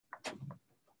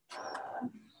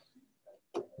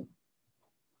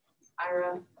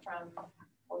Ira from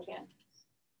Warchant.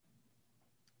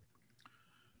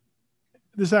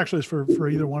 This actually is for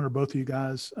either one or both of you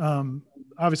guys.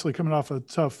 Obviously, coming off a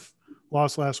tough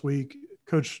loss last week,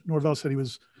 Coach Norvell said he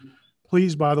was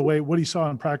pleased by the way what he saw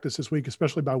in practice this week,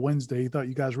 especially by Wednesday. He thought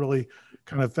you guys really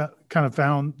kind of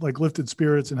found like lifted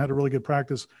spirits and had a really good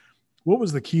practice. What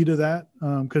was the key to that?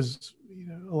 Because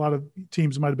a lot of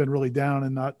teams might have been really down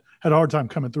and had a hard time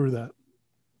coming through that.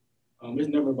 It's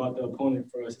never about the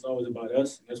opponent for us. It's always about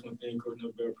us. And that's one thing Coach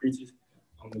Norvell preaches.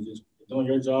 It's just doing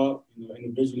your job,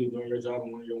 individually doing your job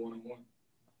and winning your one-on-one.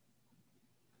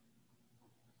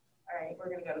 All right, we're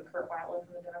going to go to Kurt Whitelow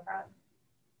from the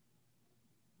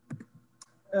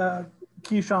Democrat.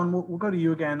 Keyshawn, we'll go to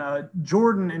you again.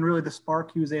 Jordan and really the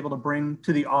spark he was able to bring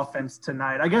to the offense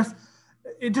tonight. I guess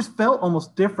it just felt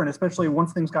almost different, especially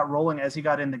once things got rolling as he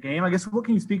got in the game. I guess what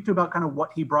can you speak to about kind of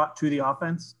what he brought to the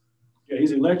offense? Yeah,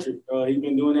 he's electric. He's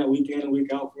been doing that week in and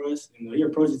week out for us. And he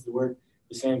approaches the work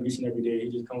the same each and every day.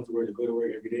 He just comes to work to go to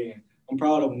work every day. And I'm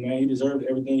proud of him, man. He deserved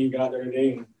everything he got there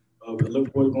today. And we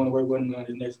look forward to going to work with him this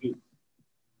next week.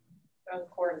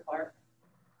 Corey Clark.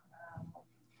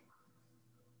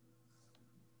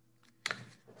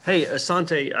 Hey,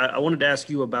 Asante, I wanted to ask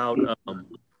you about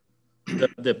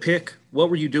the pick. What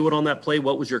were you doing on that play?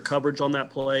 What was your coverage on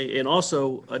that play? And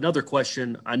also another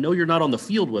question, I know you're not on the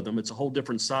field with them. It's a whole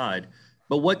different side.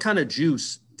 But what kind of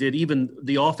juice did even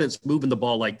the offense moving the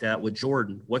ball like that with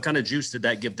Jordan, what kind of juice did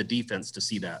that give the defense to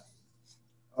see that?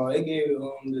 It gave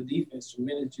the defense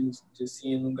tremendous juice, just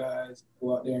seeing them guys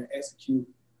go out there and execute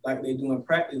like they do in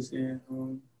practice. And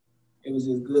it was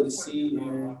just good to see.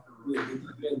 And the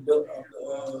defense built up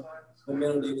the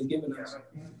momentum they was giving us.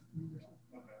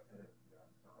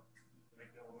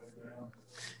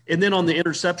 And then on the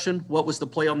interception, what was the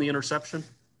play on the interception?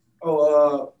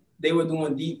 They were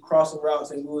doing deep crossing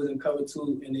routes and we was in cover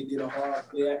 2 and they did a hard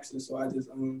play action. So I just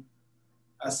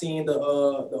I seen the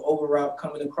over route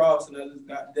coming across and I just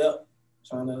got depth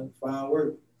trying to find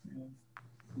work.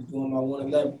 Just doing my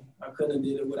 111. I couldn't have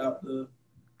did it without the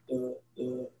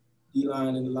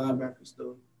D-line and the linebacker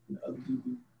stuff and the other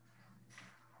DB.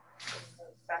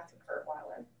 Back to Kurt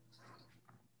Weiler.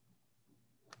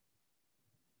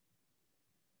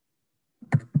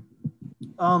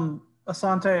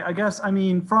 Asante, I guess,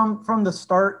 from the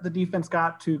start, the defense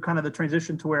got to kind of the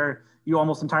transition to where you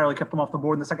almost entirely kept them off the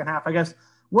board in the second half. I guess,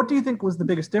 what do you think was the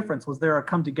biggest difference? Was there a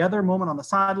come together moment on the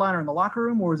sideline or in the locker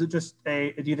room, or was it just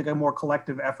do you think a more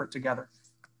collective effort together?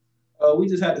 We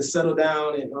just had to settle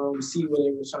down and see where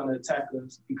they were trying to attack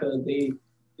us because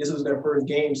this was their first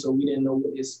game, so we didn't know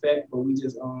what to expect, but we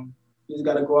just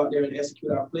got to go out there and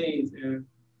execute our plays. And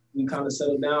we kind of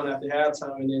settled down after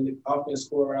halftime, and then the offense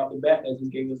scored right off the bat. That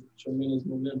just gave us tremendous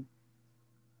momentum.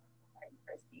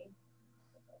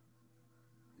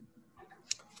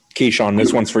 Keyshawn,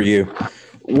 this one's for you.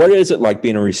 What is it like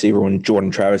being a receiver when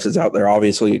Jordan Travis is out there?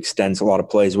 Obviously, he extends a lot of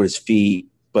plays with his feet,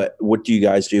 but what do you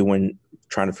guys do when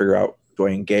trying to figure out, do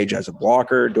I engage as a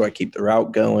blocker? Do I keep the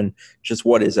route going? Just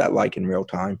what is that like in real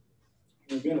time?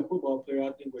 Being a football player,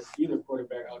 I think with either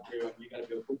quarterback out there, you got to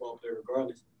be a football player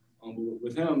regardless. But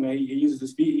with him, man, he uses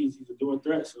his feet. He's a dual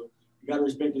threat, so you got to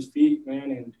respect his feet, man,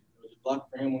 and just block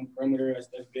for him on the perimeter. That's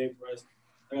big for us.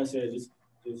 Like I said, just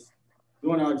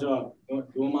doing our job,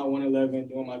 doing my 111,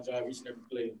 doing my job each and every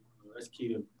play. That was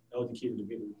the key to the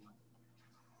victory.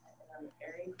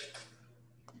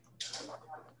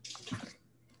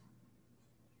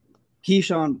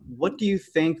 Keyshawn, what do you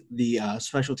think the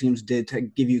special teams did to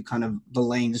give you kind of the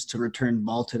lanes to return the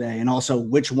ball today? And also,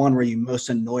 which one were you most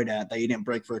annoyed at that you didn't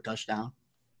break for a touchdown?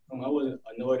 I wasn't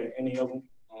annoyed at any of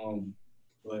them,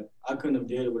 but I couldn't have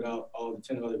did it without all the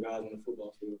 10 other guys on the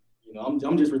football field. I'm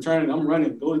just returning. I'm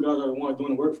running. Those guys are the ones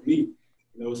doing the work for me.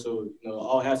 So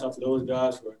all hats off to those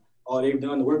guys for all they've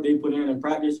done, the work they put in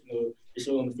practice. They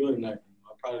showed on the field tonight.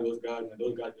 I'm proud of those guys, and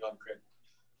those guys get all the credit.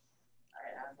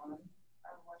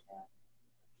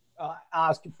 All right, I'll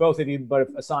ask both of you,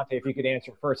 but Asante, if you could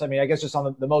answer first. I guess just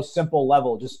on the most simple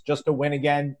level, just to win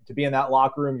again, to be in that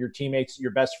locker room, your teammates,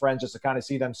 your best friends, just to kind of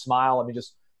see them smile.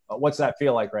 Just what's that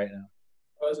feel like right now?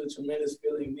 It's a tremendous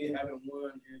feeling. We haven't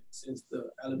won since the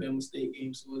Alabama State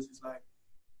game, so it's just like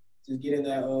just getting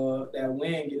that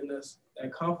win, getting us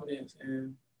that confidence,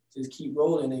 and just keep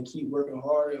rolling and keep working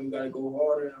harder. And we got to go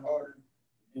harder and harder,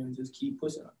 and just keep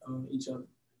pushing each other.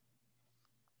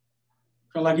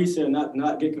 Kind of like he said,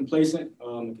 not get complacent,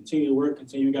 and continue to work.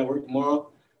 We got work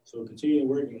tomorrow, so continue to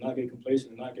work and not get complacent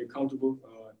and not get comfortable.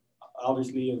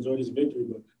 Obviously, enjoy this victory,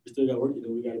 but we still got work to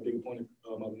do. We got a big opponent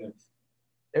up next.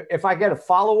 If I get a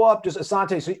follow-up, just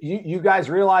Asante, so you guys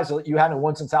realize that you hadn't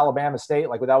won since Alabama State?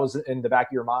 Like, that was in the back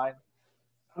of your mind?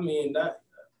 I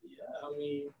I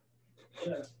mean,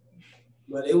 yeah.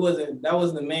 But that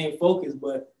wasn't the main focus.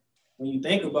 But when you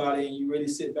think about it and you really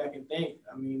sit back and think,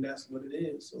 I mean, that's what it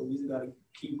is. So we just got to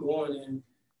keep going and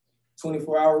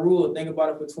 24-hour rule. Think about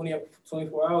it for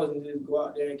 24 hours and just go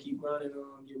out there and keep grinding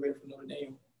and get ready for Notre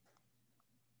Dame.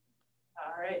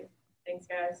 All right. Thanks,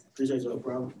 guys. Appreciate you, no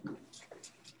problem.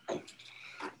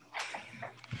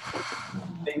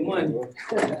 Day one. You're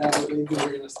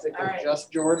going to stick All with right.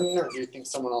 just Jordan, or do you think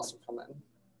someone else will come in?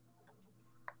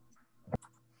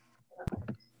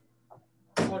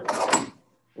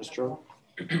 Just Jordan?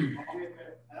 Sorry,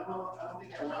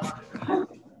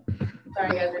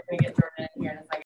 guys. We're going to get Jordan in here in a second.